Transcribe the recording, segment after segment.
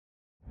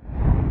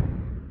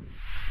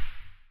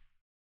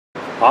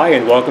Hi,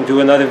 and welcome to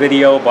another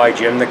video by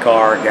Jim the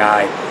Car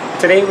Guy.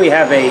 Today we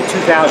have a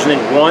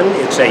 2001,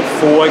 it's a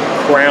Ford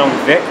Crown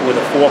Vic with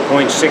a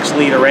 4.6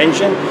 liter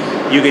engine.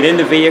 You get in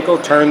the vehicle,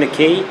 turn the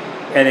key,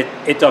 and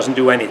it doesn't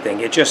do anything.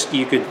 It just,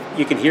 you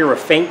can hear a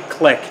faint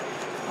click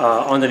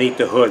underneath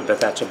the hood,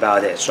 but that's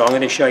about it. So I'm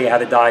going to show you how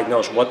to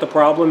diagnose what the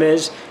problem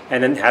is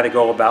and then how to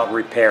go about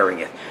repairing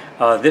it.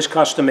 This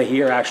customer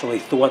here actually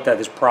thought that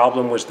his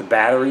problem was the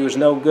battery was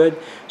no good,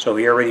 so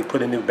he already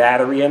put a new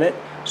battery in it.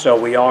 So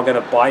we are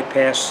going to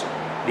bypass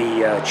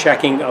the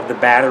checking of the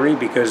battery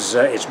because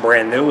it's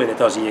brand new and it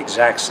does the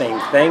exact same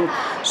thing.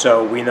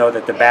 So we know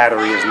that the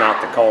battery is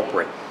not the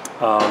culprit.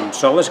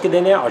 So let's get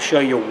in there. I'll show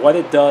you what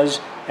it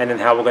does and then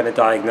how we're going to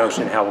diagnose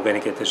it and how we're going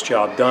to get this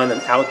job done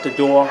and out the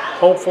door.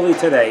 Hopefully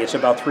today. It's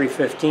about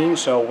 3:15,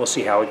 so we'll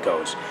see how it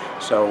goes.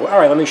 So, all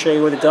right, let me show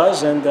you what it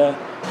does and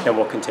then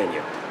we'll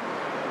continue.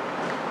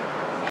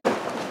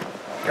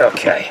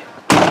 Okay,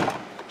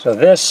 so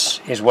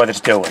this is what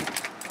it's doing.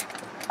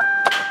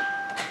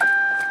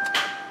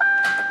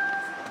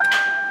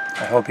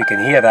 I hope you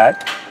can hear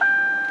that.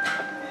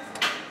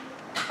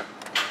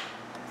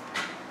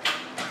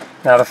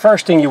 Now the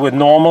first thing you would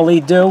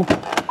normally do,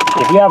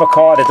 if you have a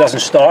car that doesn't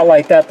start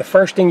like that, the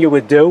first thing you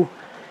would do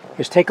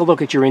is take a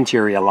look at your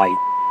interior light.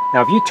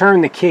 Now if you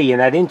turn the key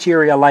and that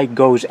interior light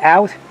goes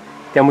out,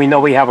 then we know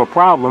we have a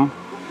problem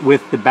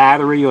with the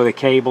battery or the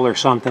cable or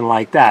something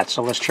like that.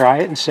 So let's try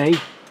it and see.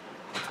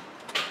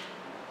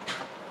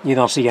 You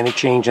don't see any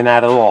change in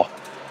that at all.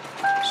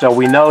 So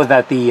we know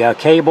that the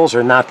cables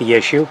are not the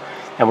issue,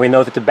 and we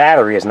know that the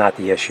battery is not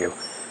the issue.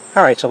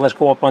 All right, so let's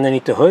go up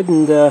underneath the hood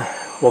and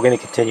we're going to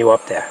continue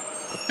up there.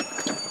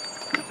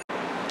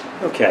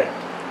 Okay,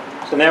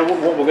 so now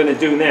what we're going to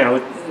do now,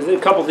 there's a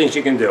couple things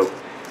you can do.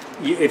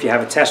 If you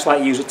have a test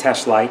light, use a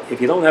test light. If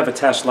you don't have a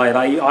test light,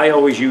 I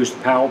always use the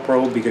power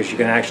probe because you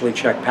can actually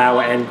check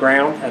power and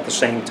ground at the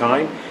same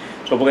time.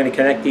 So we're going to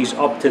connect these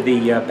up to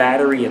the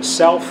battery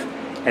itself,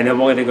 and then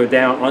we're going to go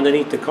down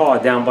underneath the car,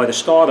 down by the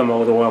starter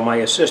motor while my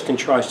assistant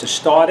tries to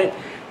start it.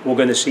 We're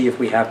going to see if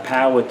we have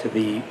power to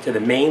the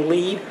main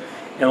lead,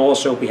 and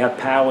also if we have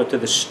power to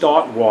the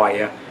start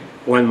wire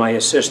when my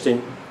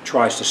assistant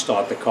tries to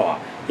start the car.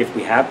 If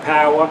we have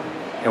power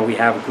and we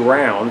have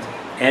ground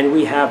and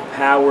we have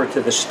power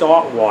to the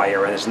start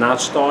wire and it's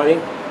not starting,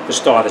 the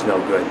start is no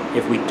good.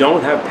 If we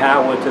don't have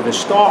power to the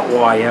start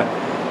wire,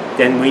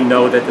 then we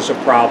know that there's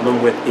a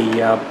problem with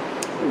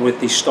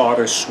the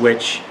starter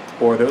switch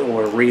or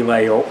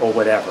relay or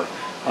whatever.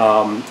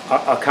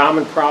 A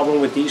common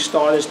problem with these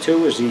starters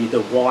too is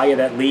the wire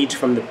that leads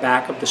from the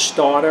back of the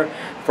starter,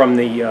 from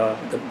the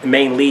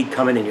main lead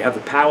coming in. You have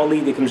the power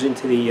lead that comes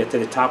into to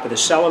the top of the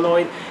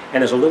solenoid,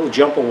 and there's a little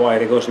jumper wire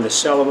that goes from the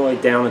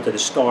solenoid down into the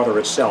starter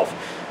itself.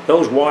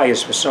 Those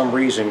wires for some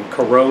reason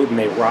corrode and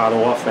they rot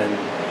off,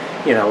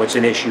 and you know, it's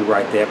an issue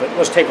right there. But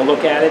let's take a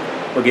look at it.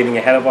 We're getting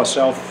ahead of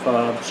ourselves,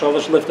 so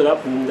let's lift it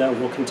up and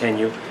we'll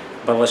continue.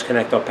 But let's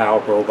connect our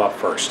power probe up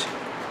first.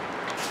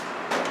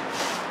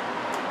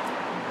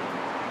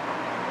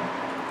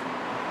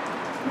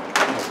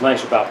 What's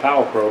nice about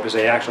power probe is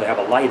they actually have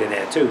a light in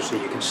there too, so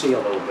you can see a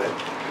little bit.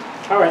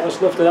 All right,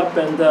 let's lift it up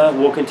and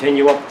we'll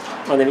continue up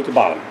underneath the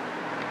bottom.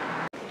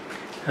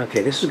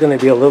 Okay, this is going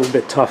to be a little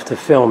bit tough to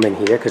film in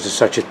here because it's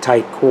such a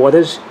tight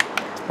quarters,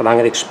 but I'm going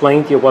to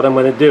explain to you what I'm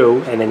going to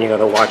do, and then you're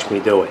going to watch me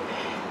do it.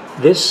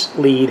 This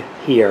lead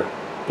here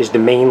is the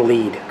main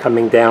lead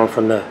coming down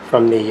from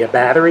the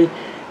battery.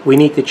 We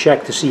need to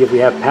check to see if we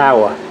have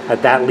power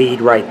at that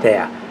lead right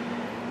there.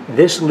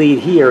 This lead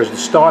here is the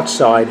start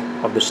side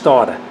of the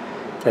starter.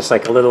 That's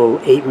like a little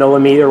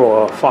 8mm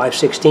or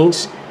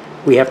 5/16.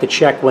 We have to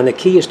check when the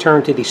key is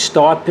turned to the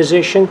start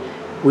position.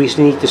 We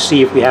need to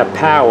see if we have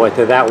power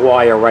to that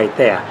wire right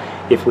there.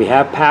 If we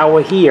have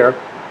power here,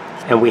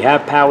 and we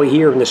have power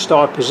here in the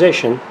start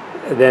position,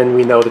 then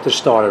we know that the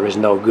starter is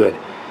no good.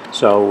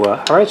 So,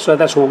 all right, so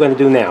that's what we're going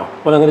to do now.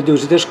 What I'm going to do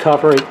is this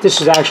cover,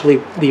 this is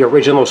actually the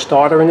original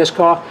starter in this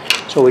car,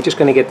 so we're just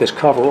going to get this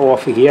cover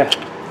off of here.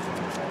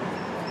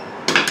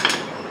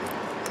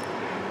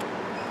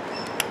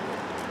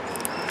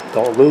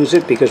 Don't lose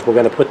it because we're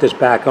going to put this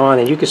back on,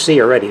 and you can see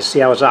already. See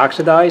how it's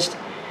oxidized?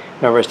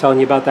 Remember I was telling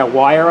you about that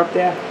wire up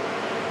there?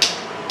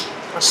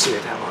 Let's see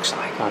what that looks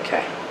like.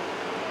 Okay.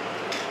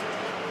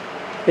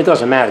 It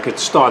doesn't matter because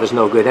the starter's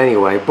no good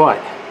anyway,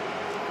 but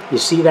you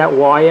see that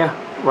wire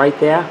right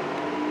there?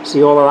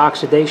 See all the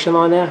oxidation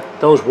on there?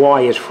 Those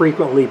wires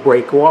frequently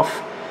break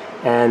off,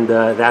 and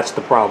that's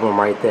the problem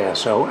right there.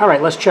 So, all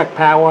right, let's check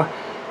power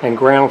and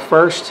ground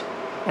first,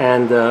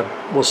 and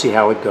we'll see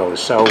how it goes.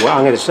 So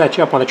I'm going to set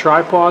you up on a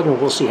tripod, and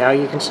we'll see how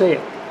you can see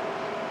it.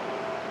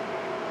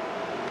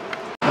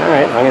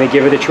 Alright, I'm going to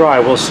give it a try.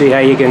 We'll see how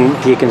you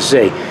can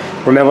see.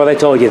 Remember what I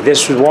told you,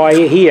 this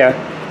wire here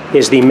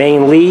is the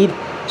main lead,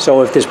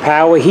 so if there's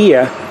power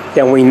here,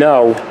 then we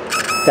know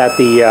that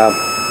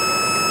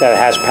that it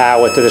has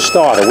power to the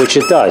starter, which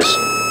it does.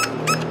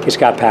 It's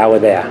got power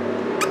there.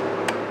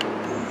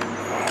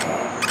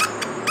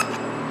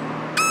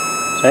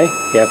 See?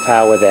 You have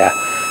power there.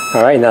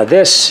 Alright, now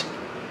this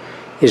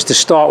is the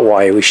start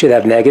wire. We should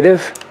have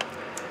negative.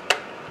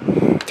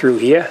 through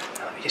here.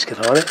 Let me just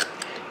get on it.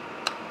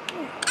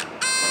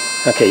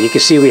 Okay, you can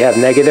see we have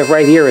negative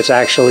right here. It's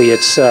actually,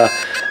 it's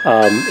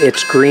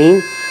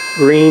green.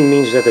 Green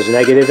means that there's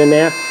negative in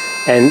there.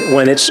 And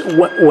when it's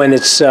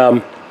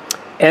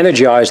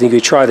energized and you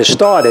try to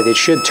start it, it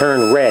should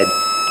turn red,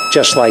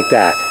 just like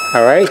that.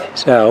 All right,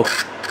 so,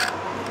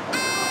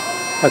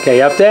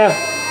 okay, up there.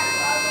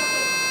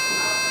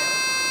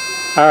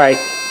 All right,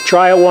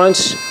 try it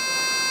once.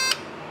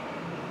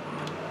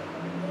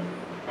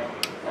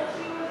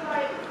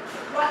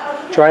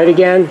 Try it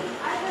again.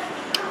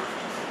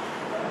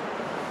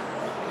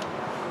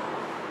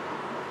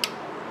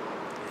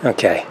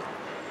 Okay.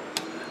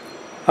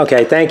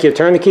 Okay, thank you.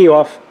 Turn the key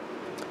off.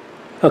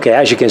 Okay,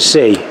 as you can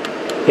see,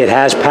 it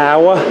has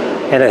power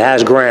and it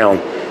has ground.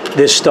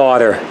 This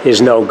starter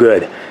is no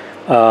good.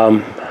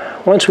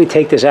 Once we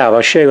take this out,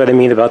 I'll show you what I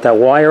mean about that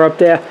wire up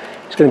there.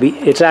 It's going to be,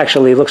 it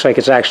looks like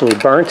it's actually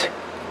burnt.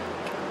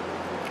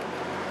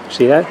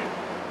 See that?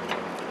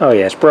 Oh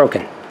yeah, it's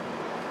broken.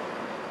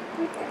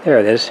 There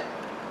it is.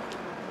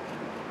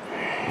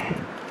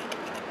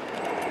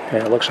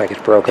 Yeah, it looks like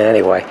it's broken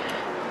anyway.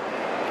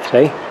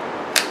 See?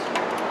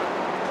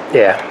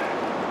 Yeah.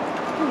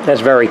 That's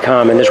very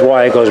common. This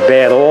wire goes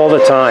bad all the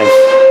time.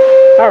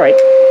 All right.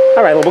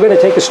 All right, well, we're going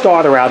to take the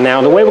starter out now.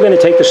 And the way we're going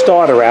to take the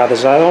starter out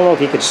is, I don't know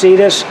if you can see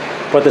this,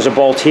 but there's a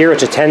bolt here.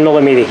 It's a 10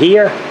 millimeter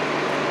here,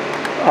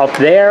 up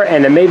there,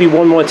 and then maybe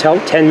one more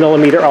 10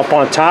 millimeter up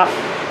on top.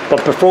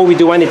 But before we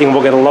do anything,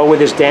 we're going to lower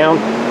this down,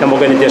 and we're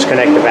going to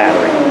disconnect the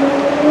battery.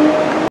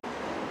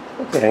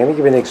 Okay, I'm going to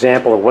give you an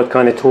example of what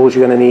kind of tools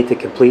you're going to need to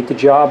complete the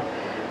job.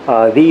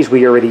 These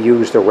we already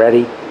used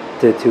already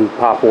to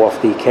pop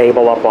off the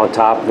cable up on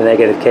top. The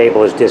negative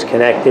cable is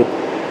disconnected.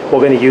 We're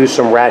going to use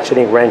some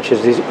ratcheting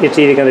wrenches. It's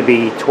either going to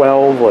be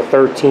 12 or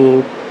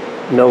 13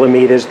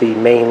 millimeters, the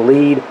main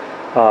lead.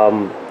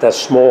 The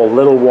small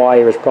little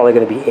wire is probably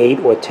going to be 8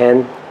 or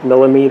 10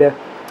 millimeter.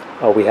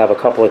 We have a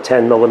couple of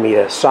 10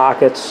 millimeter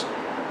sockets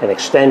and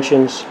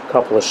extensions, a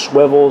couple of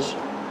swivels,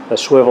 a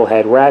swivel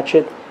head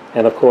ratchet,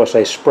 and of course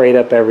I sprayed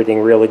up everything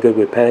really good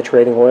with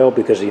penetrating oil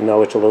because you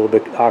know it's a little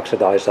bit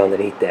oxidized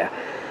underneath there.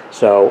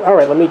 So, all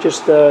right, let me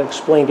just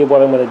explain to you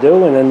what I'm going to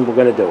do, and then we're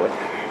going to do it.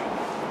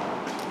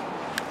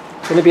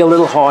 It's going to be a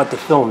little hard to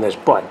film this,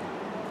 but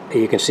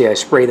you can see I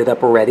sprayed it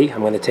up already. I'm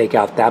going to take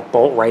out that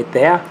bolt right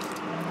there.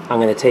 I'm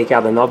going to take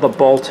out another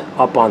bolt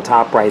up on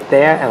top right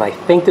there, and I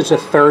think there's a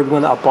third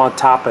one up on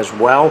top as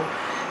well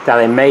that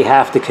I may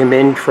have to come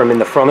in from in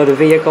the front of the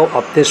vehicle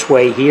up this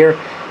way here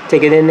to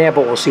get in there,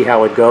 but we'll see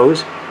how it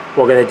goes.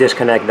 We're going to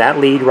disconnect that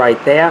lead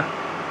right there.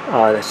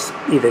 That's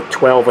either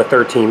 12 or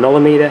 13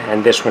 millimeter,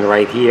 and this one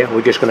right here.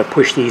 We're just going to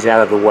push these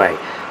out of the way.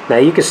 Now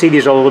you can see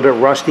these are a little bit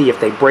rusty. If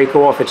they break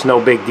off, it's no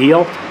big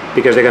deal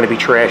because they're going to be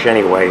trash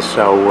anyway.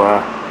 So,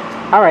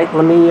 all right,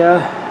 let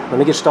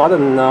me get started,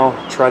 and I'll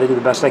try to do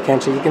the best I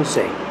can so you can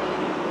see.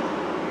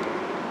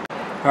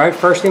 All right,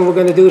 first thing we're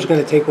going to do is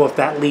going to take off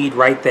that lead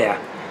right there.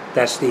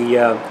 That's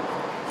the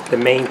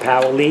main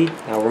power lead.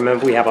 Now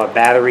remember, we have our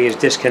battery is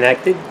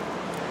disconnected.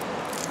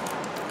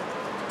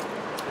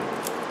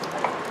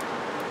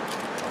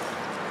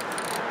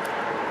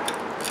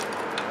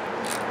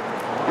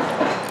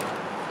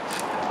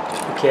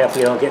 Be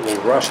careful you don't get any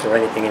rust or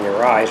anything in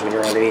your eyes when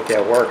you're underneath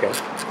there working.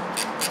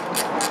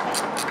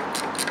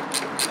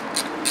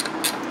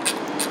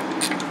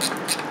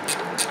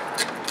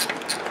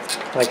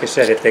 Like I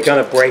said, if they're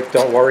going to break,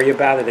 don't worry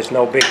about it. It's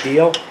no big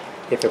deal.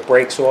 If it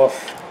breaks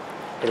off,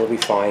 it'll be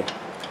fine.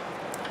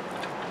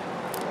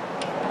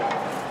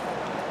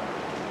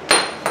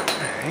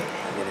 Alright,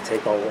 I'm going to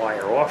take our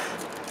wire off.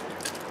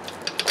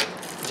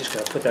 I'm just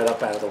going to put that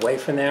up out of the way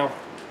for now.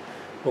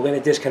 We're going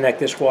to disconnect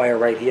this wire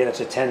right here. That's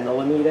a 10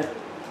 millimeter.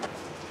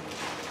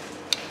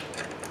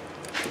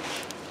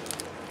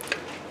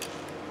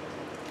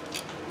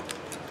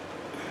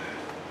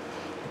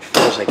 It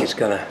feels like it's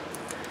going to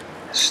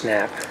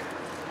snap.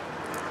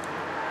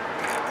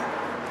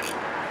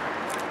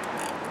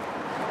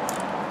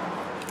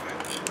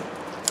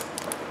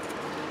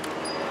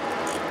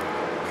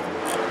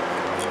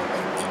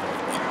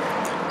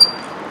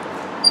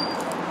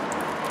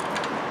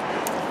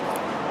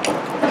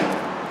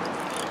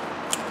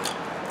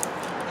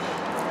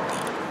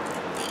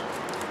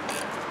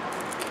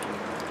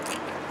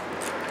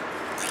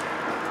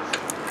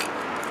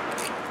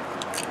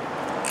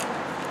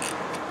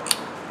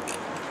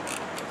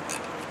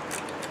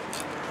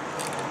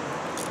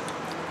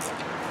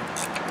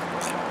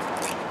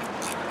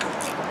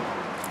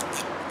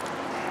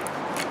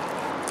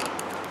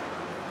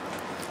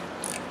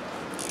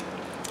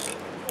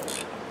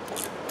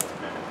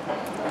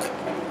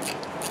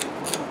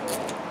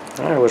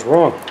 I was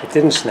wrong. It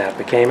didn't snap.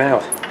 It came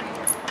out.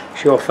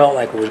 Sure felt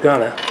like it was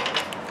gonna.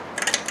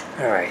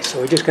 Alright, so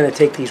we're just going to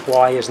take these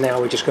wires now.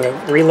 We're just going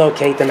to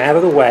relocate them out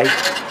of the way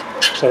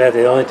so that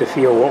they don't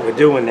interfere with what we're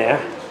doing there.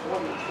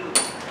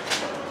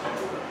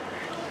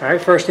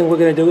 Alright, first thing we're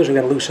going to do is we're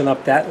going to loosen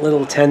up that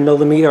little 10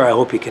 millimeter. I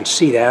hope you can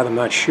see that. I'm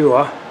not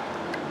sure.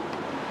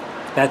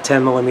 That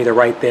 10 millimeter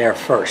right there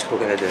first we're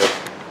going to do.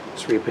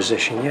 Let's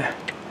reposition you.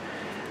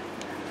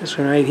 This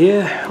one right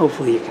here,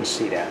 hopefully you can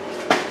see that.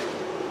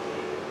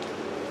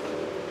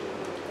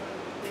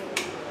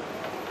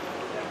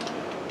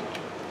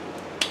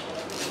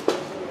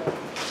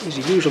 These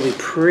are usually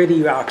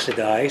pretty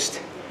oxidized.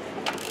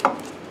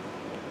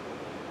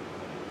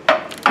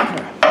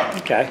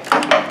 Okay.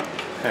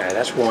 Alright,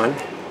 that's one.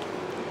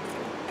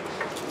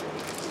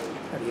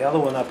 Now the other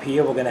one up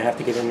here, we're going to have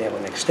to get in there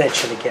with an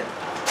extension to get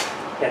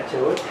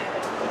to it.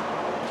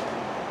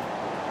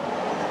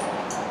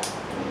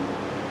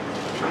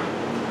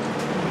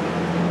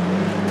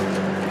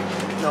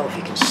 I don't know if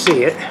you can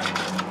see it.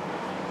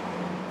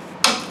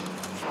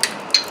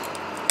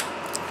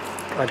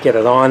 I'll get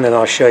it on and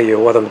I'll show you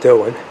what I'm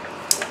doing.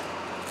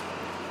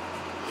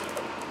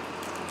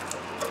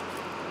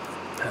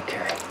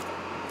 Okay.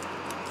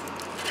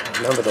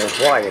 Remember those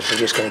wires, we're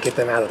just going to get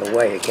them out of the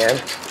way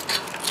again.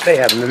 They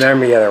have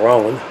memory of their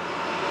own.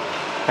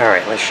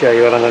 Alright, let's show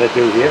you what I'm going to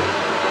do here.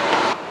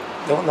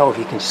 Don't know if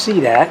you can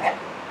see that,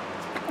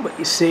 but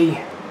you see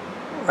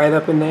right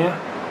up in there,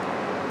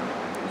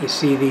 you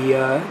see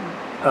the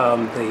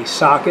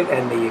socket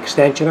and the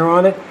extension are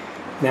on it.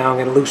 Now I'm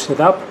going to loosen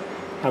it up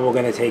and we're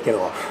going to take it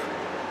off.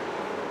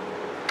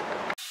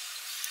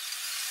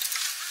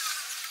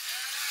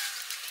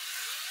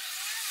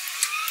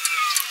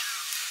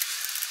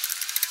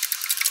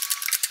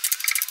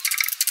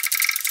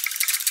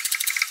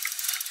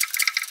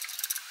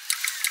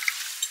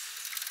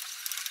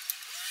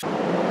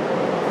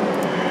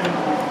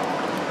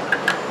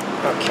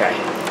 Okay.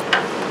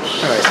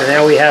 Alright, so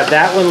now we have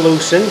that one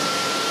loosened.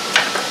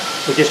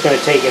 We're just going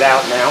to take it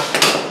out now.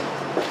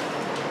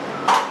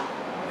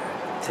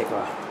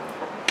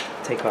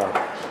 Take our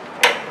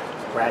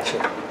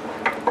ratchet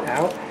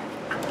out.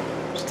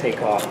 Let's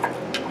take our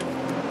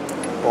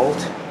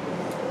bolt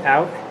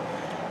out.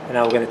 And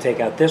now we're going to take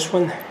out this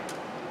one.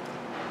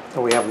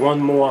 And we have one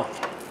more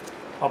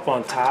up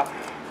on top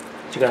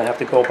that you're going to have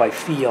to go by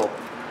feel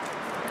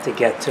to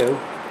get to.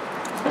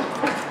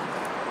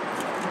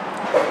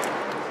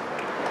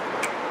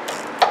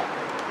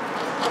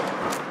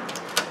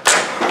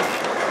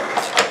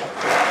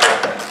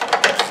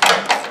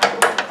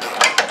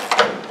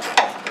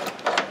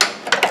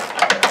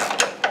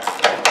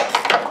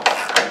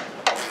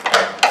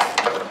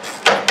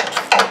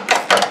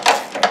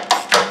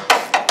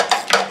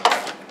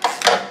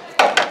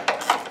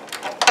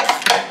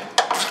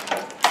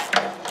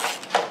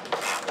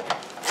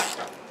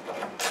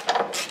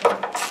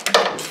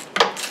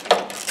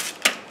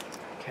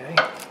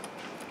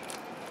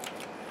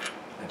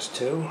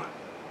 Two,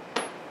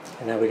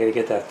 and now we're going to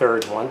get that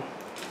third one.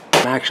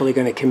 I'm actually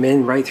going to come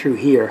in right through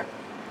here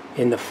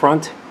in the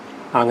front.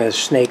 I'm going to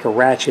snake a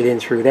ratchet in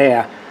through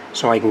there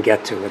so I can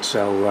get to it.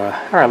 So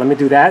alright, let me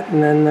do that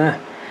and then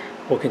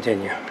we'll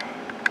continue.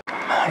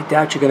 I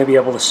doubt you're going to be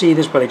able to see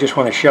this, but I just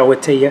want to show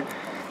it to you.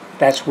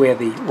 That's where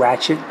the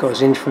ratchet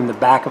goes in from the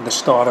back of the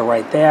starter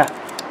right there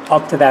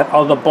up to that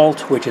other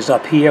bolt, which is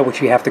up here,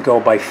 which you have to go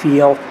by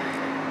feel.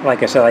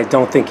 Like I said, I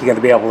don't think you're going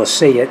to be able to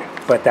see it,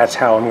 but that's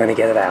how I'm going to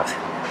get it out.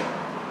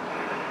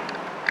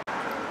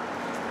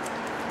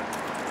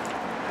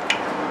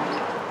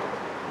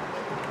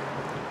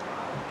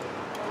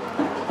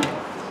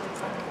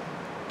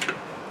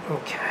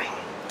 Okay,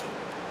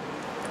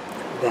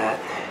 that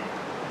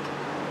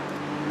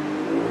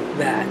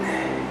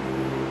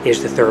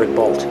is the third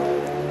bolt.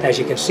 As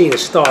you can see, the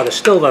starter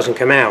still doesn't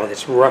come out.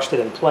 It's rusted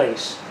in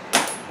place.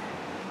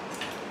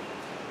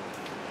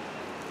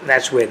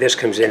 That's where this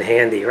comes in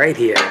handy, right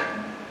here.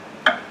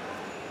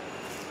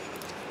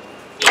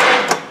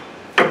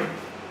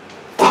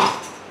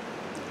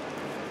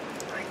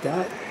 Like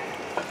that.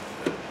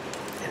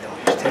 And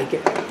I'll just take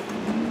it and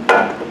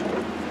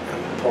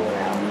pull it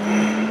out.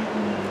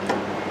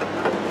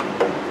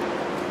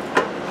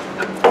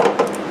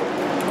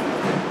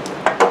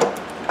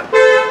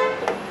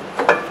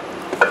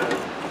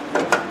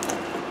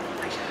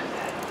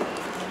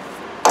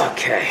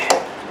 Okay,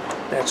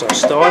 that's our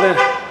starter.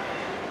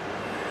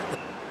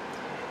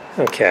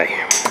 Okay.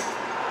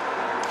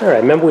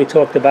 Alright, remember we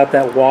talked about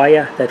that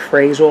wire that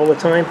frays all the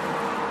time?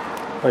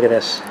 Look at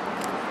this.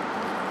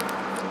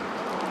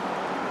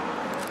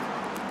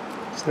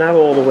 It's not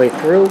all the way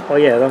through. Oh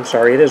yeah, I'm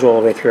sorry, it is all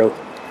the way through.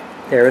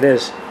 There it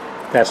is.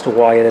 That's the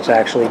wire that's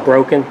actually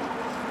broken.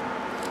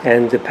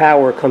 And the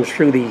power comes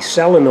through the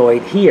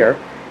solenoid here.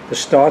 The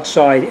start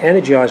side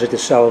energizes the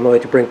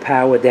solenoid to bring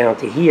power down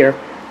to here.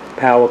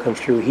 Power comes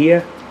through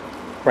here,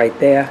 right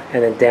there,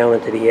 and then down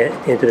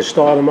into the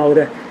starter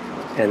motor,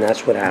 and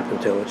that's what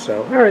happened to it.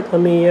 So, all right,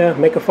 let me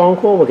make a phone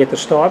call. We'll get the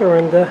starter,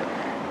 and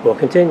we'll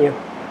continue.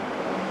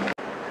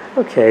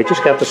 Okay,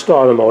 just got the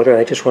starter motor, and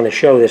I just want to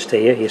show this to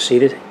you. You see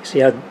it? See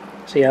how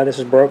this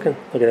is broken?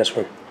 Look at this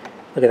one.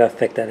 Look at how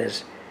thick that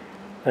is.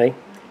 Right?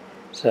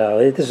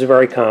 So this is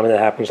very common. It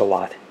happens a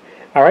lot.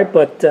 All right,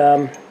 but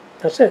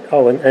that's it.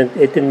 Oh, and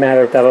it didn't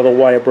matter if that other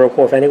wire broke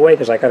off anyway,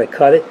 because I got to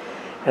cut it.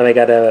 And I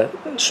got to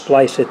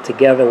splice it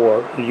together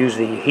or use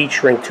the heat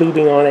shrink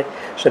tubing on it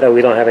so that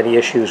we don't have any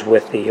issues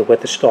with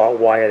the start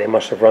wire. They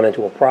must have run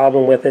into a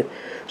problem with it,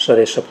 so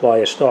they supply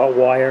a start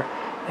wire,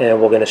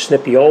 And we're going to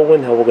snip the old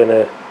one, and we're going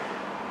to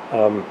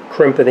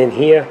crimp it in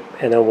here,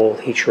 and then we'll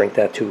heat shrink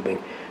that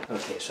tubing.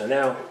 Okay, so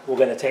now we're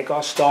going to take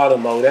our starter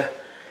motor.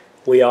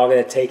 We are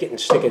going to take it and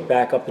stick it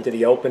back up into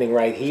the opening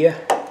right here.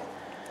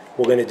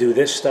 We're going to do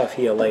this stuff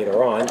here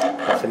later on,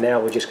 but for now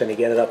we're just going to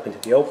get it up into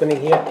the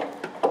opening here.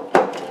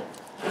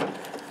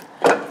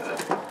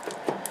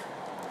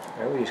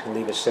 We're just going to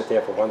leave it sit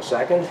there for 1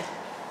 second.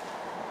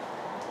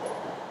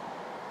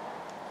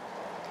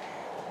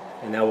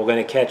 And now we're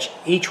going to catch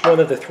each one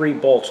of the 3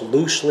 bolts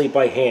loosely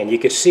by hand. You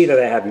can see that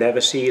I have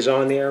never seize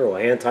on there, or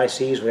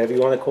anti-seize, whatever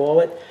you want to call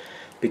it,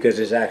 because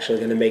it's actually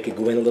going to make it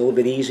go in a little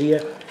bit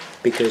easier,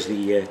 because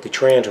the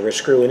trans we're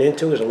screwing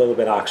into is a little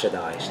bit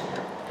oxidized.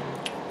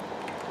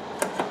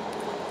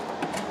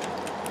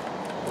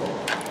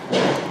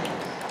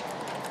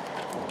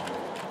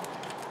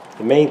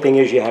 The main thing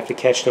is you have to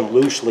catch them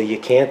loosely. You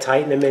can't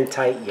tighten them in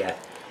tight yet.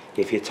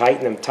 If you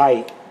tighten them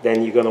tight,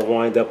 then you're going to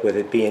wind up with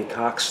it being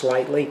cocked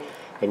slightly,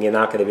 and you're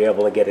not going to be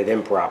able to get it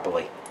in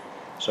properly.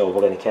 So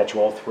we're going to catch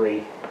all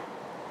 3.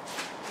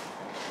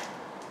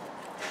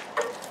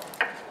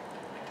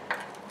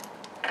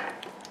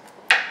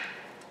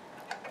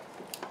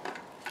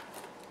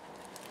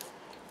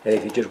 And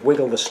if you just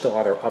wiggle the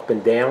starter up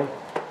and down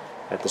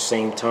at the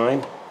same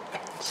time,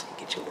 let's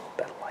get you a little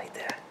better light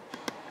there.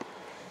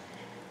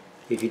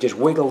 If you just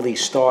wiggle the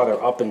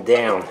starter up and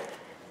down,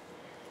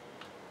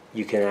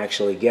 you can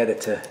actually get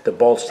it to the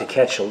bolts to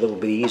catch a little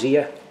bit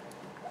easier.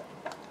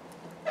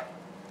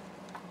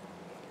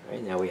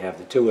 Right, now we have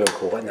the 2 of them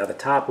caught. Now the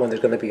top one is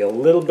going to be a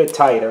little bit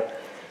tighter,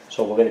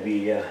 so we're going to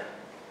be a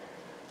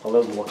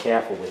little more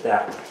careful with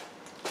that one.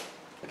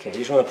 Okay, I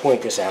just want to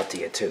point this out to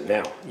you too.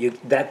 Now,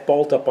 that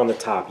bolt up on the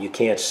top, you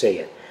can't see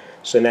it.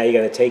 So now you're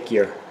going to take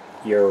your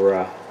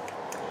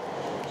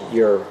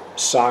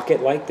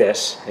socket like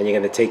this, and you're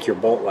going to take your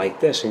bolt like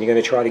this, and you're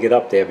going to try to get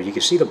up there. But you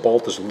can see the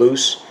bolt is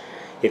loose.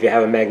 If you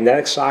have a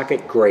magnetic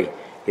socket, great.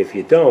 If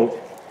you don't,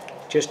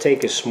 just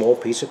take a small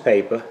piece of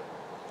paper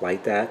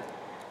like that,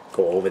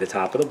 go over the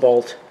top of the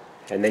bolt,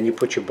 and then you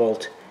put your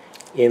bolt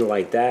in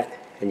like that,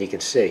 and you can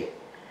see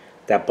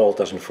that bolt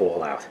doesn't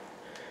fall out.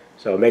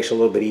 So it makes it a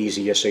little bit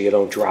easier so you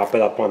don't drop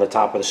it up on the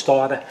top of the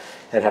starter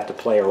and have to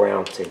play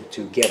around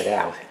to get it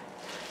out.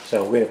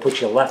 So we're going to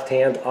put your left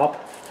hand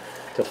up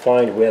to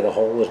find where the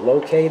hole is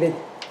located,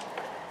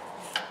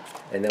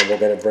 and then we're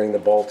going to bring the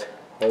bolt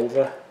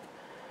over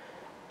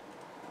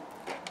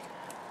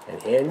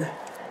and in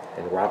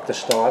and rock the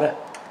starter.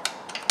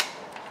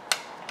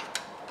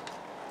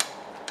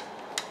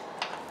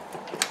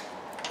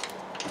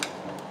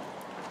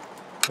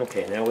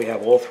 Okay, now we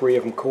have all 3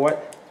 of them caught.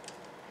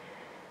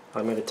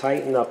 I'm going to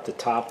tighten up the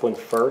top one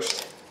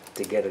first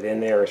to get it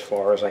in there as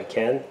far as I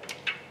can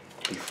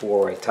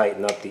before I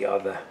tighten up the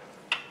other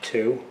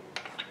 2.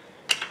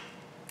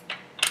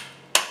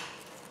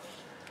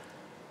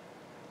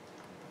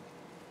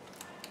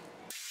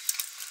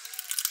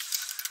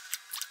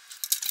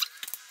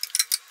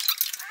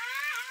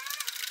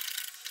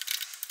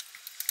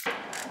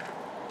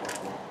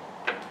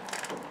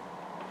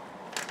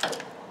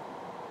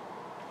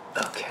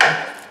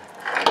 Okay.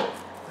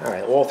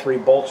 Alright, all 3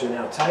 bolts are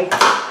now tight.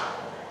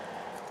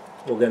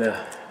 We're going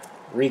to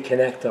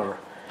reconnect our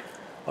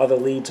other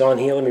leads on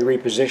here. Let me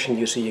reposition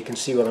you so you can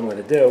see what I'm going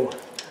to do.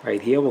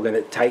 Right here, we're going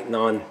to tighten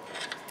on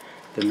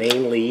the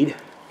main lead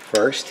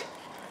first,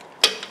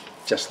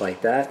 just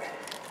like that.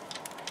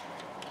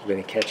 We're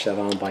going to catch that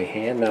on by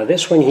hand. Now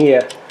this one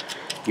here,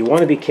 you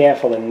want to be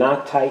careful and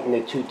not tighten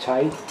it too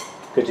tight,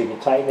 because if you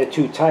tighten it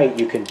too tight,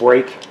 you can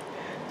break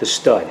the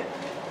stud.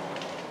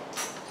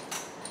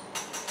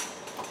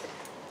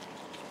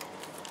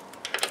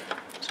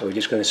 So we're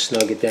just going to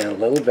snug it down a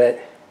little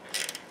bit,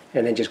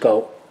 and then just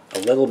go a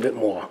little bit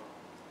more.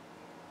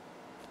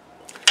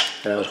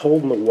 And I was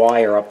holding the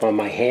wire up on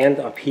my hand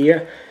up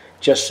here,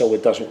 just so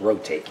it doesn't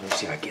rotate. Let me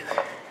see if I can get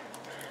it.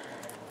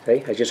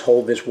 Okay, I just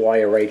hold this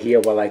wire right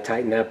here while I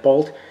tighten that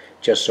bolt,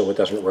 just so it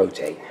doesn't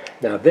rotate.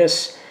 Now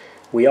this,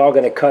 we are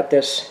going to cut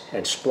this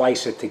and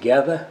splice it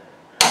together.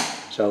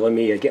 So let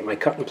me get my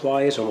cutting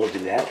pliers and we'll do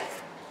that.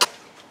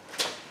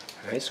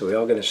 Alright, so we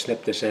are going to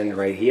snip this end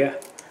right here.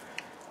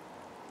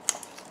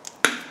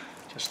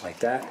 Just like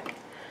that.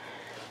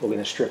 We're going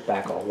to strip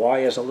back our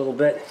wires a little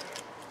bit.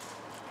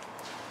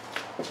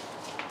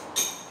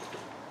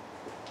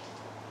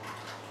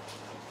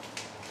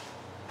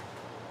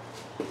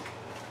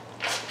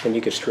 And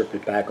you can strip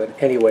it back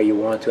any way you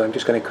want to. I'm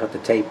just going to cut the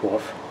tape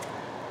off.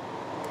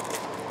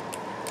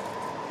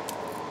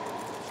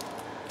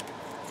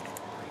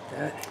 Like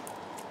that.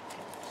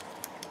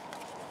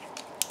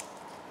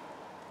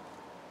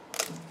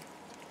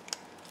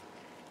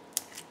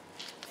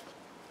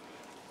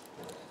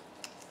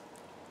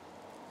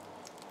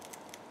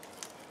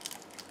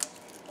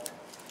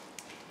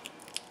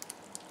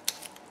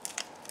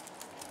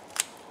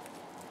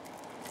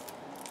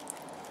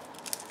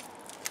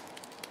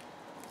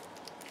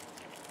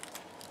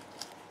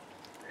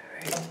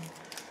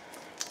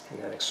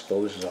 And that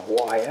exposes our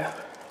wire.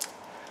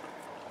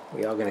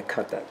 We are going to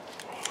cut that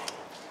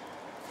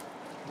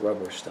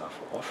rubber stuff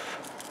off.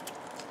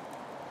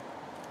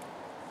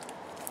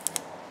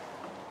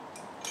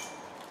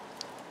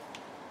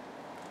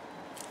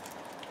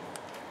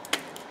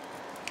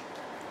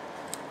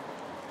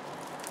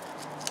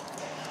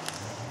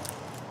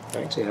 All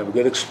right, so you have a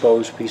good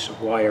exposed piece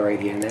of wire right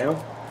here now.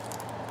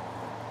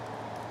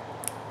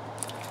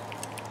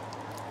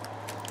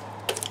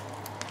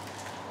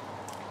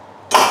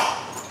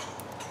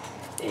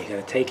 And you're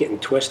going to take it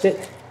and twist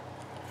it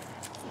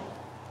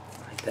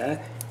like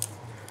that.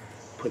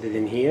 Put it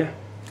in here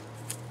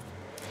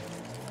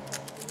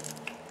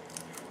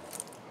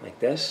like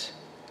this.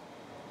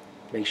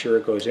 Make sure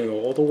it goes in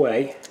all the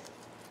way.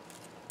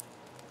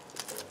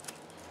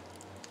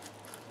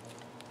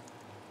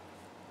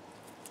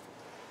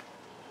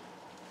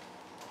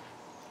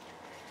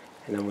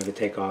 And then we're going to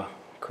take our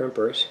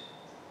crimpers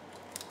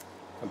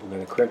and we're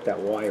going to crimp that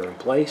wire in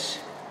place.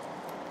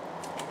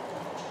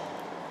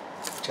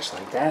 Just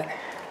like that.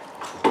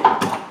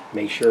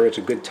 Make sure it's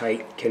a good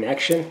tight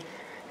connection.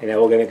 And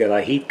then we're going to get our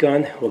heat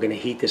gun. We're going to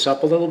heat this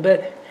up a little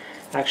bit.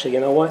 Actually,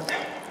 you know what?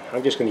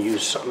 I'm just going to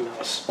use something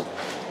else.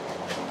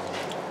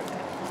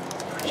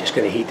 I'm just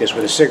going to heat this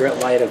with a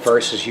cigarette lighter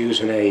versus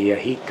using a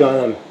heat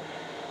gun.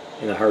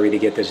 I'm in a hurry to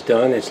get this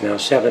done. It's now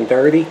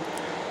 7:30.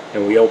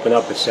 And we open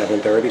up at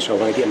 7:30, so I'm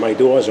going to get my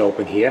doors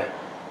open here.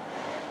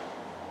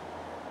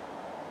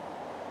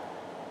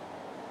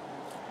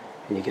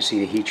 And you can see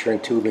the heat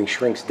shrink tubing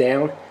shrinks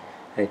down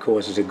and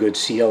causes a good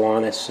seal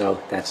on it,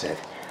 so that's it.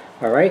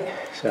 Alright,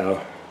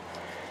 so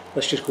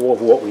let's just go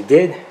over what we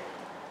did.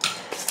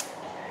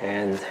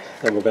 And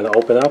then we're going to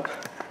open up.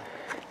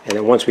 And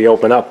then once we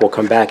open up, we'll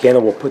come back in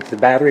and we'll put the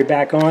battery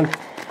back on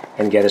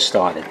and get it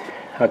started.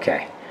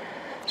 Okay,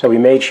 so we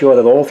made sure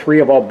that all three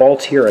of our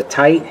bolts here are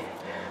tight.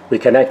 We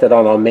connected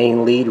on our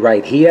main lead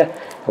right here,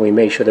 and we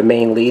made sure the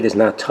main lead is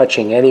not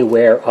touching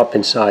anywhere up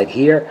inside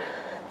here.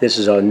 This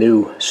is our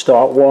new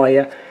start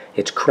wire.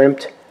 It's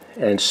crimped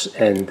and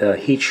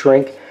heat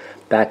shrink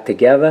back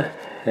together,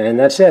 and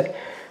that's it.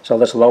 So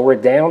let's lower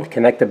it down,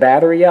 connect the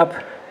battery up,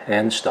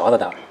 and start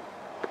it up.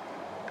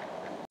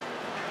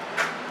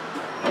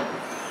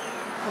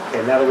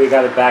 Okay, now that we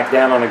got it back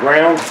down on the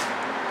ground,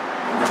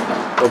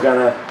 we're going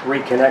to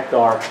reconnect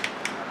our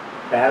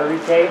battery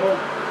cable.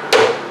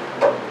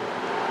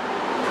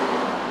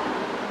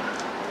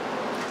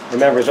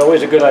 Remember, it's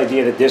always a good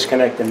idea to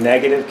disconnect the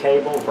negative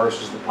cable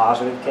versus the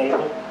positive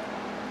cable.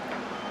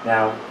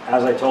 Now,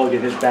 as I told you,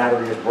 this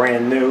battery is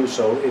brand new,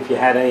 so if you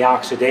had any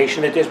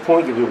oxidation at this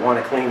point, you would want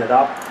to clean it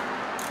up.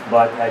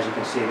 But as you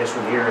can see, this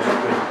one here is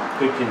in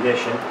good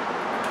condition.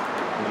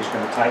 I'm just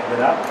going to tighten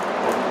it up.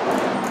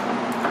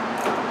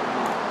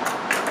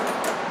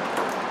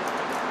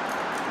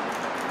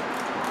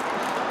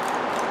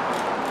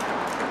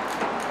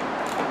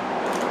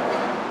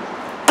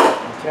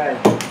 Okay.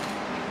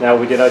 Now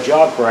we did our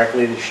job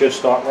correctly, this should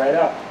start right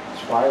up.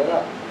 Let's fire it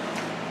up.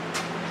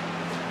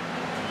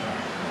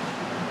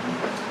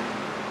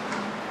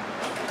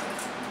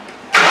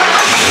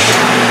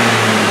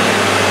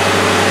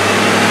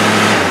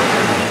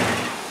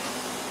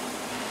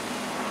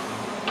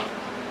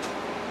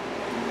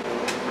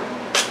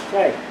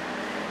 Okay.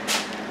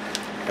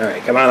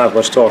 Alright, come on up,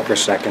 let's talk for a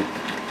second.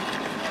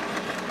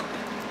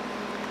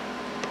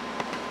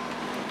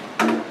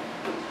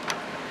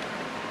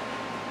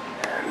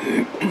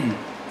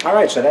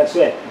 Alright, so that's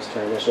it. Let's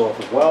turn this off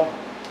as well.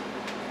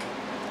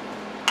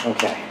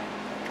 Okay.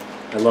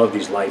 I love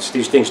these lights.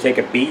 These things take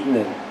a beating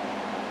and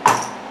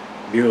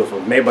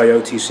beautiful. Made by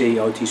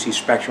OTC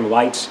Spectrum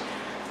Lights.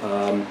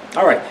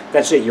 Alright,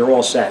 that's it. You're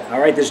all set.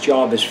 Alright, this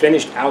job is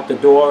finished out the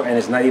door and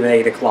it's not even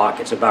 8 o'clock.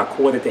 It's about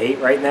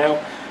 7:45 right now.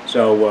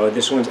 So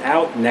this one's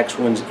out, next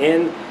one's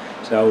in.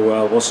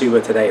 So we'll see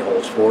what today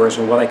holds for us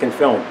and what I can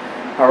film.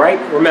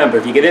 Alright, remember,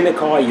 if you get in the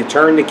car, you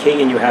turn the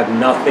key and you have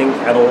nothing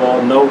at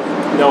all, no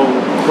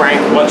crank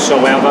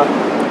whatsoever,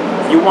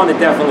 you want to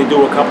definitely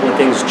do a couple of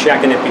things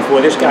checking it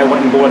before. This guy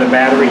went and bought a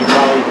battery.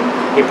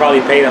 He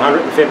probably paid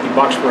 150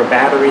 bucks for a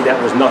battery.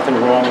 That was nothing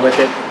wrong with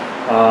it.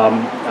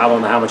 I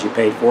don't know how much he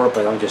paid for it,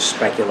 but I'm just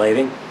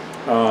speculating.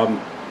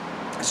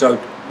 So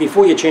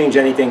before you change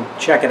anything,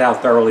 check it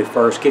out thoroughly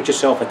first. Get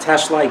yourself a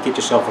test light, get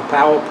yourself a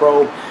power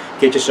probe,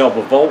 get yourself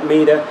a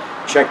voltmeter,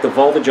 check the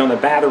voltage on the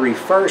battery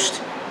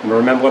first. And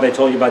remember what I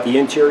told you about the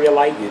interior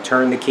light? You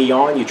turn the key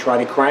on, you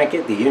try to crank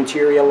it, the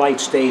interior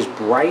light stays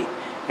bright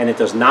and it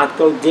does not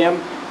go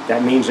dim.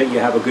 That means that you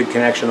have a good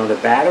connection on the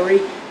battery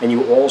and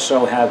you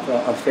also have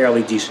a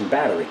fairly decent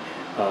battery.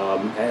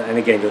 And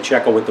again, you'll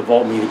check it with the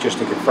voltmeter just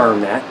to confirm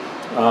that.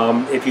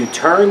 If you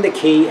turn the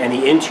key and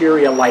the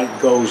interior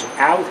light goes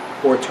out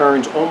or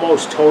turns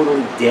almost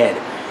totally dead,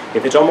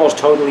 if it's almost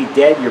totally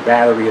dead, your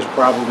battery is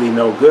probably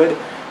no good.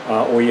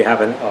 Or you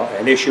have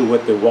an issue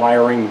with the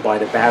wiring by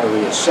the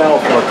battery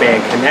itself or a bad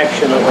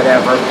connection or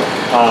whatever.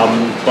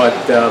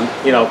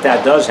 You know, if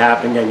that does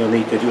happen, then you'll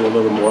need to do a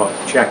little more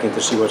checking to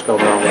see what's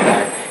going on with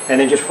that. And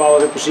then just follow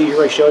the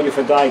procedure I showed you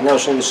for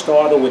diagnosing the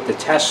starter with the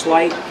test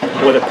light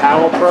or the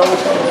power probe.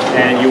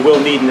 And you will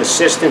need an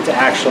assistant to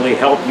actually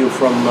help you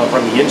from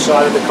the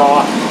inside of the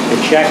car to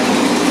check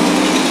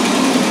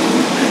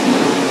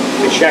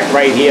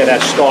right here,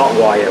 that start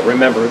wire.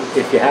 Remember,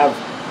 if you have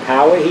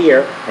power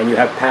here and you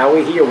have power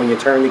here when you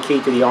turn the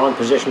key to the on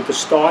position to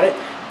start it,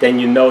 then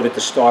you know that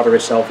the starter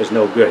itself is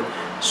no good.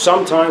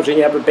 Sometimes when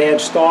you have a bad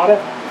starter,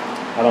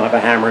 I don't have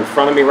a hammer in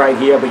front of me right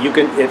here, but you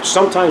can, if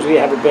sometimes we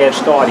have a bad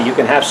starter, you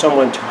can have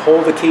someone to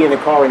hold the key in the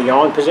car in the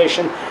on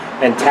position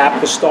and tap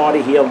the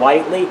starter here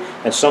lightly,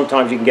 and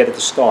sometimes you can get it to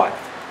start.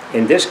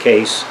 In this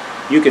case,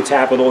 you could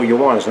tap it all you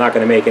want. It's not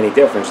going to make any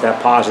difference.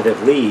 That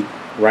positive lead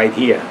right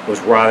here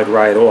was rotted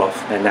right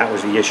off, and that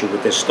was the issue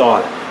with this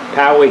starter.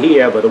 Power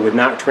here, but it would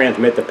not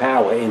transmit the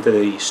power into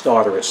the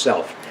starter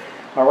itself.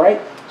 All right,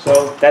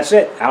 so that's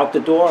it. Out the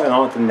door and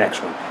on to the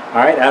next one. All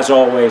right, as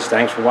always,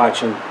 thanks for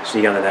watching.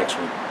 See you on the next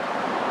one.